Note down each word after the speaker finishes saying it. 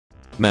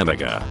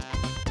Memega.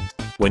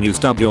 When you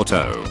stub your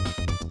toe.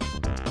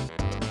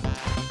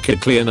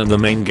 Kiclean in the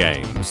main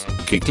games.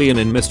 Kiclean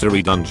in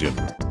Mystery Dungeon.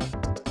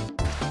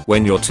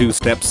 When you're 2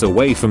 steps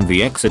away from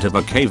the exit of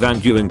a cave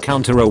and you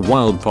encounter a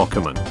wild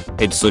Pokemon.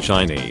 It's so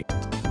shiny.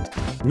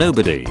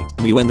 Nobody.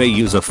 Me when they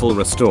use a full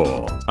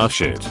restore. Ah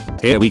shit.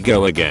 Here we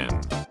go again.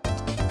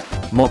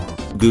 Mop.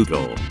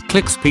 Google.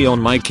 Clicks P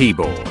on my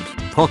keyboard.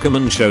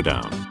 Pokemon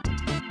Showdown.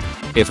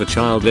 If a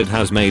childlet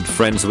has made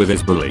friends with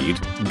his bullied,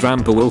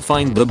 Drampa will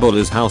find the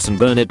bully's house and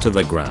burn it to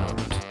the ground.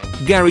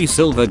 Gary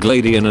Silver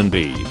Gladian and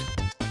Bede.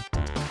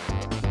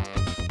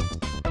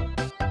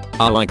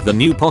 I like the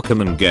new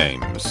Pokemon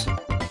games.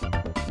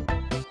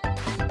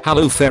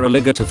 Hello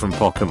Feraligatr from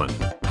Pokemon.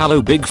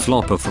 Hello Big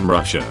Flopper from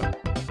Russia.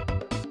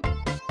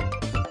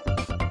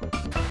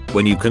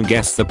 When you can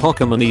guess the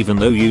Pokemon even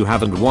though you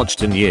haven't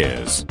watched in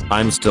years,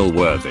 I'm still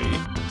worthy.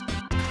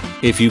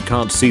 If you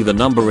can't see the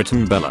number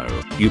written below,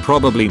 you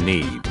probably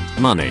need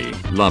money,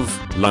 love,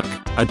 luck,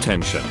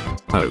 attention,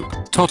 hope,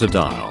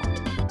 Totodile.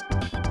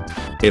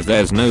 If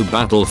there's no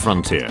battle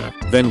frontier,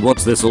 then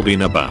what's this all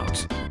been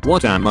about?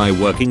 What am I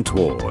working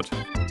toward?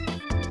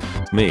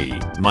 Me,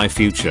 my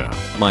future,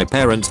 my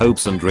parents'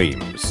 hopes and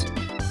dreams.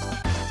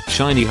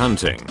 Shiny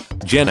hunting,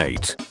 Gen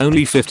 8,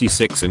 only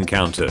 56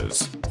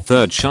 encounters.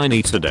 3rd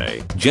shiny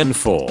today, Gen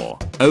 4.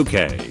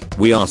 Okay,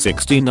 we are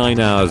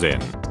 69 hours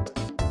in.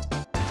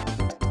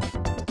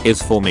 Is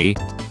for me.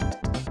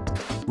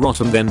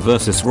 Rotom then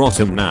versus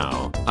Rotom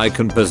now. I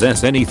can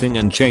possess anything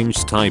and change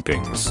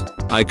typings.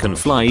 I can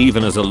fly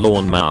even as a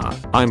lawnmower.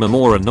 I'm a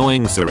more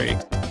annoying Siri.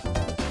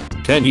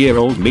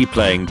 10-year-old me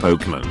playing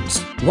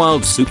Pokemons.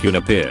 Wild Suicune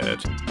appeared.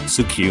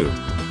 Suicune.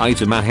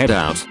 Item a head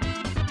out.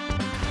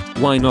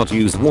 Why not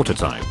use water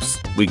types?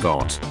 We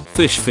got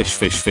fish,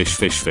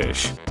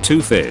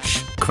 2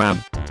 fish, crab.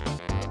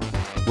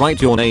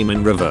 Write your name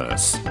in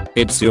reverse.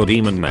 It's your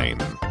demon name.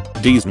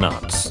 D's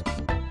nuts.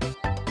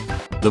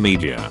 The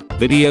media.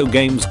 Video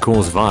games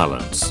cause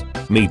violence.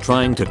 Me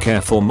trying to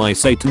care for my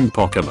Satan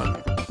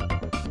Pokemon.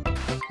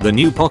 The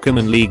new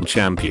Pokemon League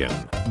champion.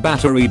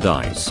 Battery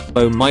dies.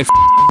 Oh my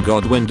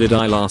god, when did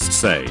I last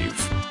save?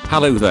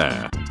 Hello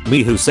there.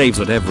 Me who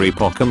saves at every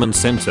Pokemon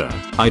Center.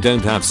 I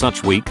don't have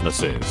such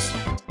weaknesses.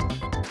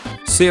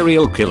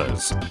 Serial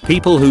killers.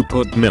 People who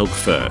put milk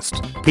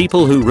first.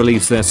 People who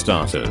release their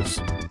starters.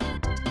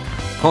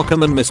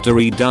 Pokemon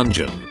Mystery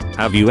Dungeon.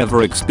 Have you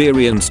ever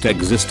experienced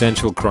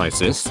existential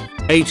crisis?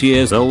 8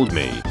 years old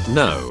me.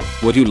 No.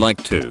 Would you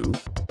like to?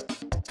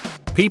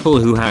 People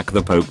who hack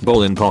the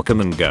Pokeball in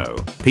Pokemon Go.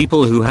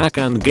 People who hack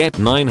and get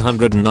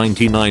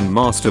 999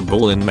 Master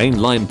Ball in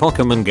mainline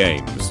Pokemon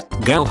games.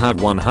 Gal had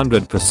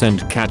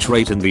 100% catch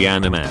rate in the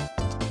anime.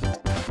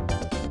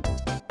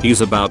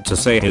 He's about to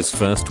say his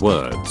first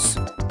words.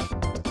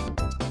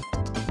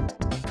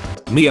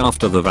 Me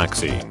after the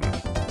vaccine.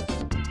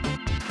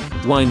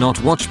 Why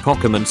not watch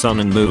Pokemon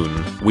Sun and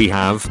Moon? We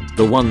have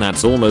the one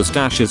that's almost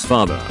Ash's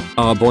father.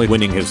 Our boy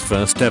winning his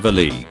first ever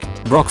league.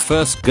 Brock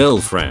first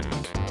girlfriend.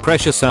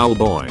 Precious Owl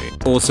Boy.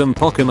 Awesome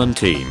Pokemon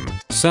team.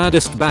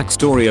 Saddest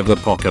backstory of the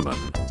Pokemon.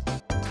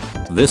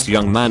 This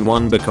young man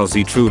won because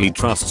he truly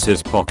trusts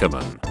his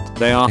Pokemon.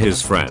 They are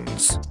his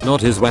friends,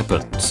 not his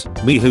weapons.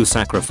 Me who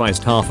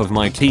sacrificed half of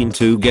my team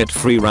to get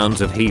 3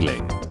 rounds of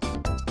healing.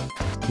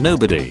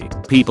 Nobody.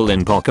 People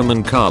in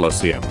Pokemon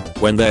Coliseum.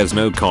 When there's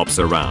no cops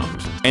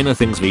around,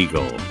 anything's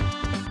legal.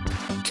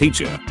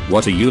 Teacher,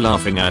 what are you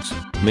laughing at?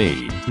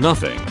 Me,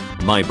 nothing.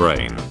 My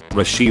brain.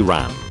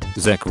 Reshiram.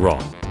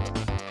 Zekrom.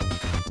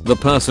 The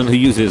person who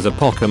uses a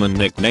Pokemon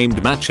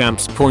nicknamed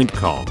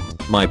Machamps.com.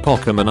 My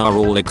Pokemon are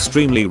all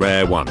extremely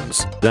rare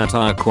ones that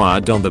I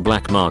acquired on the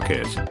black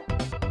market.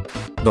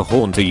 The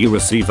haunter you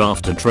receive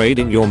after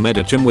trading your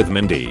Medicham with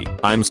Mindy.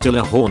 I'm still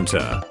a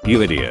haunter,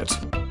 you idiot.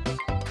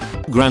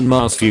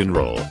 Grandma's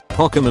funeral.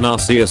 Pokemon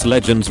Arceus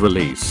Legends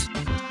release.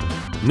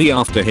 Me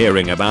after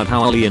hearing about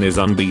how Alien is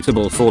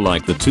unbeatable for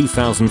like the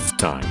 2000th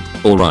time.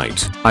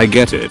 Alright, I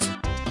get it.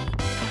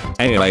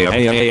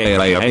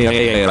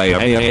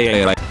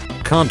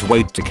 Can't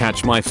wait to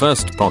catch my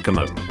first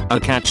Pokemon. A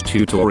catch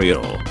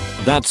tutorial.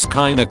 That's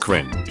kinda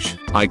cringe.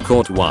 I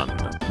caught one,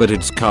 but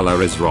its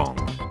color is wrong.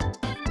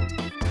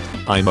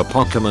 I'm a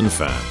Pokemon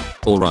fan.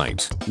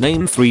 Alright,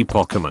 name 3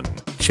 Pokemon.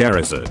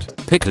 Charizard,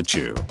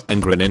 Pikachu,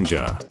 and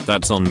Greninja.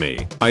 That's on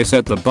me. I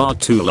set the bar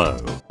too low.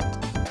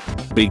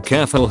 Be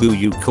careful who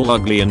you call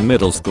ugly in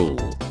middle school.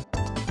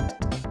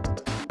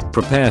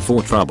 Prepare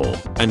for trouble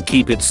and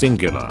keep it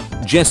singular.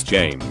 Jess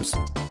James.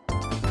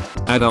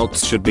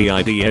 Adults should be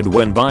ID'd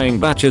when buying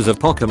batches of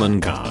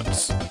Pokemon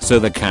cards, so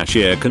the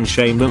cashier can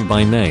shame them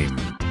by name.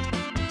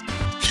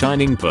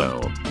 Shining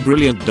Pearl,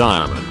 Brilliant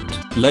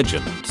Diamond,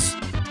 Legends.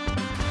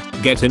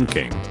 Get in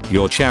King,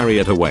 your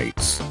chariot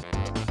awaits.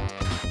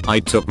 I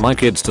took my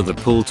kids to the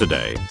pool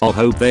today. I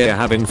hope they are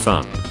having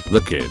fun.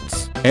 The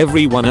kids.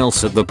 Everyone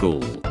else at the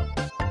pool.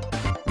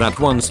 That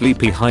one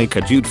sleepy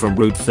hiker dude from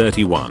Route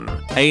 31.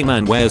 Hey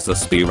man, where's the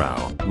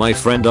Spearow? My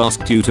friend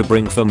asked you to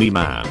bring for me,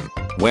 man.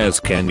 Where's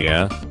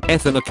Kenya?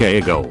 Ethna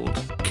K Gold.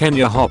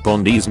 Kenya hop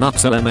on these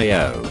nuts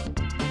LMAO.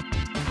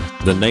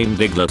 The name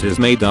Diglett is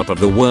made up of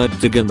the word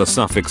dig and the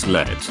suffix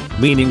let,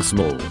 meaning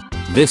small.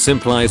 This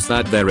implies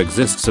that there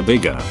exists a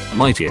bigger,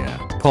 mightier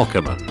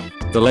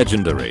Pokemon, the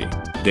legendary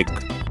Dig.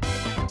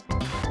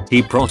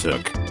 He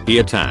protect, he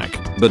attack,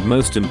 but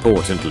most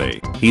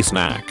importantly, he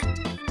snack.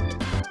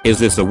 Is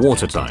this a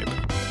water type?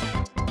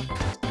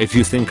 If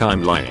you think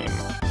I'm lying,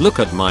 look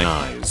at my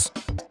eyes.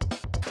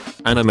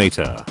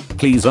 Animator,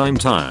 please, I'm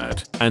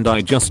tired, and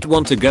I just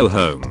want to go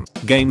home.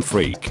 Game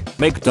Freak,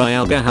 make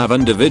Dialga have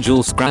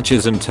individual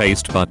scratches and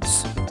taste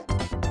buds.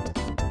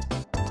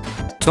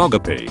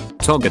 Togepi,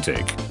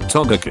 Togetic,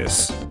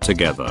 Togekiss,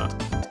 together.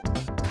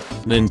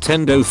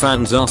 Nintendo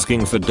fans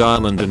asking for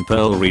Diamond and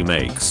Pearl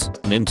remakes.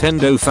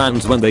 Nintendo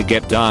fans when they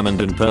get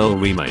Diamond and Pearl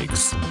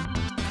remakes.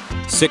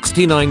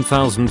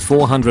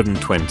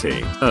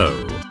 69,420.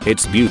 Oh,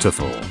 it's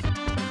beautiful.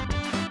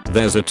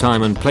 There's a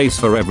time and place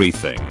for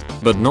everything,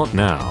 but not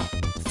now.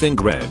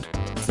 Think red.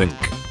 Think.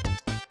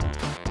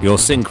 Your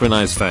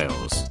synchronize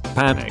fails.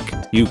 Panic.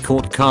 You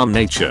caught calm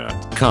nature.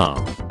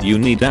 Calm. You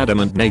need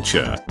adamant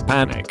nature.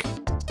 Panic.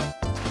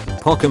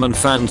 Pokemon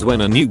fans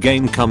when a new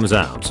game comes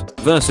out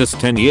versus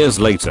 10 years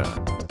later.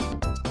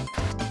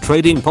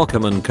 Trading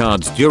Pokemon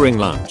cards during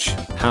lunch.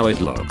 How it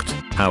looked.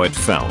 How it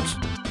felt.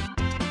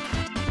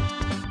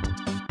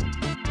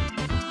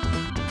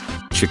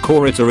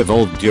 Chikorita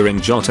evolved during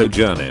Johto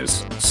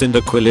journeys.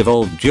 Cyndaquil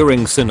evolved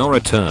during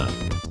Sinnoh Turn.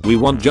 We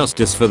want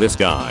justice for this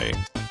guy.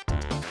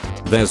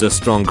 There's a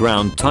strong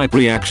ground type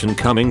reaction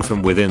coming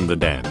from within the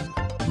den.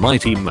 My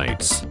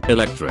teammates,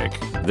 electric,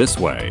 this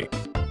way.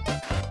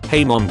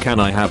 Hey mom, can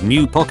I have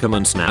new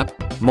Pokemon Snap?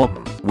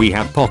 Mom, we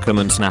have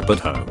Pokemon Snap at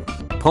home.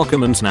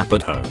 Pokemon Snap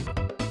at home.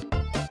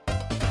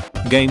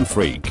 Game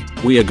Freak,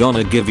 we are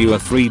gonna give you a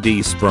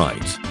 3D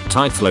sprite.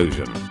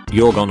 Typhlosion,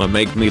 you're gonna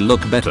make me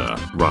look better,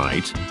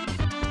 right?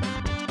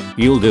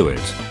 You'll do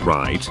it,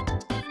 right?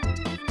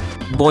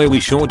 Boy, we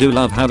sure do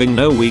love having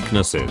no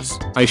weaknesses.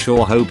 I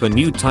sure hope a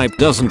new type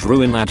doesn't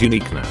ruin that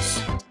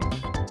uniqueness.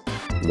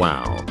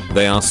 Wow,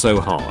 they are so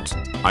hot.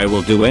 I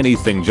will do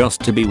anything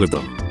just to be with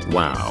them.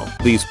 Wow,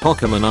 these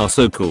Pokemon are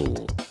so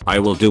cool. I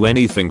will do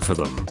anything for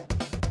them.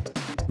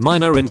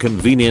 Minor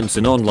inconvenience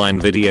in online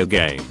video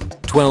game.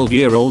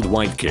 12-year-old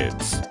white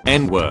kids.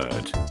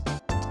 N-word.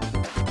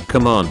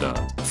 Commander,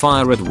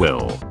 fire at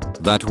will.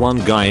 That one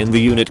guy in the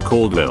unit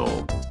called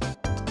Will.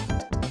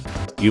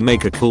 You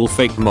make a cool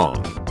fake Mon.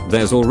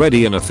 There's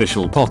already an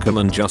official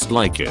Pokemon just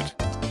like it.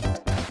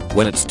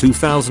 When it's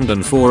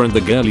 2004 and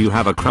the girl you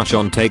have a crush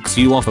on takes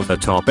you off of the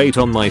top 8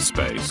 on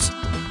MySpace.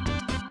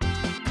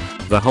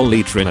 The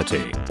Holy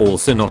Trinity, all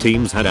Sinnoh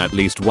teams had at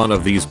least one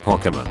of these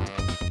Pokemon.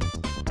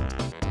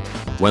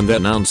 When they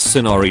announce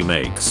Sinnoh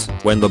remakes,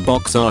 when the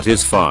box art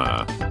is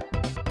fire.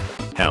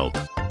 Help,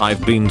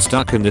 I've been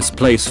stuck in this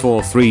place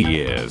for 3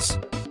 years.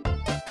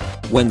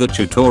 When the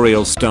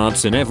tutorial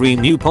starts in every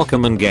new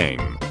Pokemon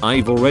game,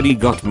 I've already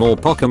got more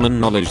Pokemon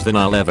knowledge than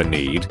I'll ever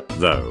need,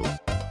 though.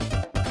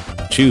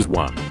 Choose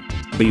one.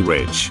 Be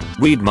rich,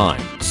 read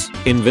minds,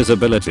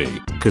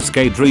 invisibility,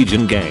 Cascade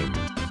region game.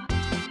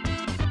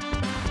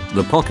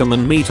 The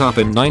Pokemon Meetup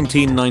in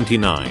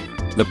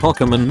 1999. The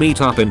Pokemon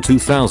Meetup in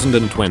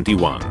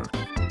 2021.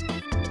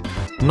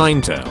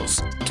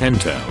 Ninetales,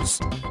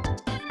 Tentales.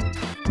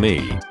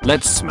 Me,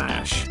 let's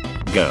smash.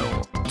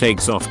 Girl,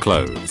 takes off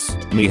clothes,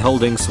 me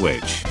holding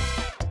Switch.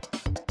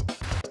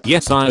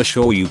 Yes, I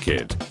assure you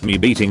kid, me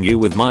beating you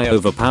with my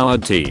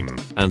overpowered team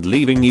and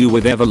leaving you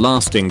with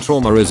everlasting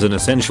trauma is an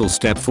essential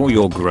step for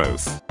your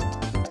growth.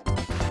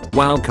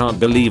 Wow, can't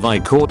believe I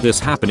caught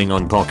this happening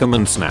on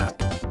Pokemon Snap.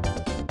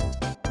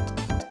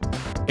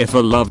 If a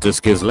love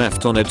disc is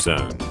left on its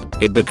own,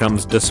 it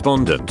becomes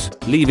despondent,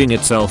 leaving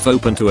itself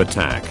open to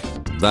attack.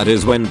 That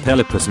is when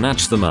Pelipper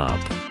snatched them up.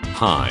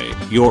 Hi,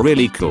 you're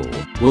really cool,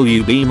 will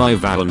you be my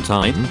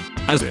Valentine?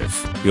 As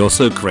if, you're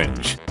so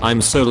cringe,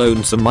 I'm so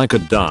lonesome I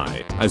could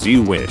die, as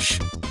you wish.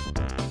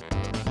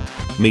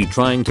 Me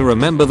trying to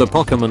remember the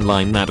Pokemon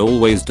line that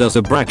always does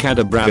a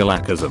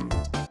bracadabracalacism.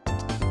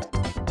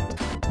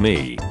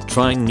 Me,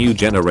 trying new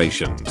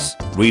generations,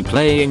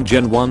 replaying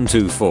Gen 1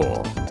 to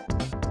 4.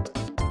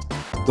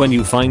 When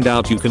you find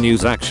out you can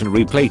use action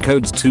replay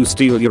codes to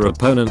steal your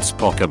opponent's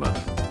Pokemon.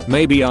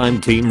 Maybe I'm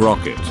Team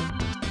Rocket.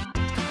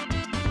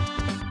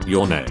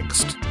 You're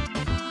next.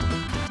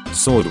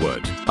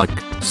 Swordwood,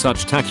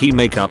 such tacky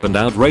makeup and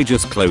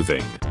outrageous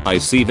clothing. I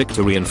see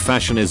Victorian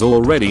fashion is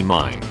already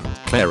mine.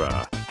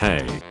 Clara,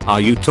 hey,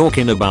 are you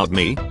talking about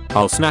me?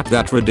 I'll snap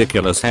that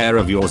ridiculous hair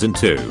of yours in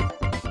two.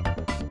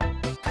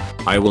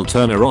 I will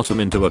turn a Rotom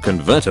into a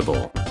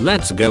convertible.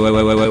 Let's go.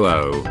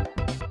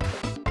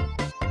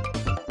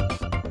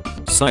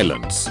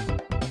 Silence.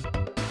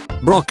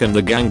 Brock and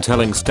the gang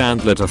telling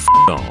Standler to f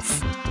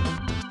off.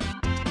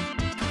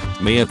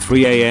 Me at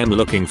 3 AM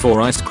looking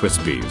for Ice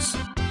Krispies.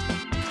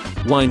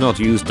 Why not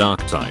use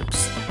dark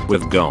types?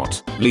 We've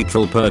got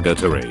Literal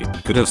Purgatory.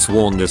 Could have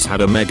sworn this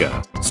had a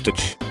Mega,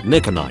 Stitch,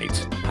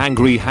 Nikonite,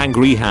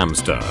 Hangry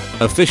Hamster,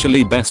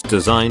 officially best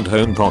designed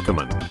home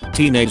Pokemon,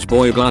 Teenage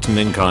Boy Glutton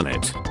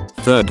Incarnate,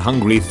 third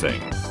Hungry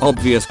Thing.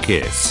 Obvious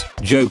kiss.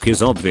 Joke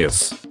is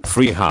obvious.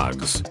 Free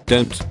hugs.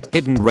 Don't.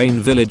 Hidden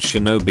Rain Village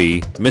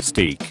Shinobi.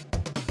 Mystique.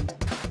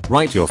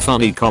 Write your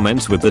funny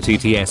comments with the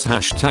TTS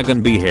hashtag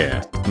and be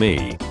here.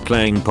 Me,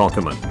 playing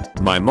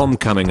Pokemon. My mom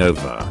coming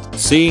over.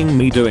 Seeing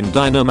me doing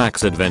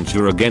Dynamax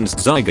adventure against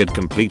Zygarde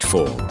complete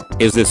form.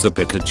 Is this a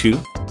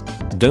Pikachu?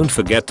 Don't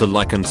forget to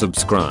like and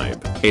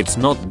subscribe. It's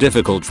not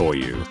difficult for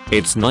you.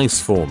 It's nice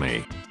for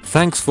me.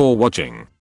 Thanks for watching.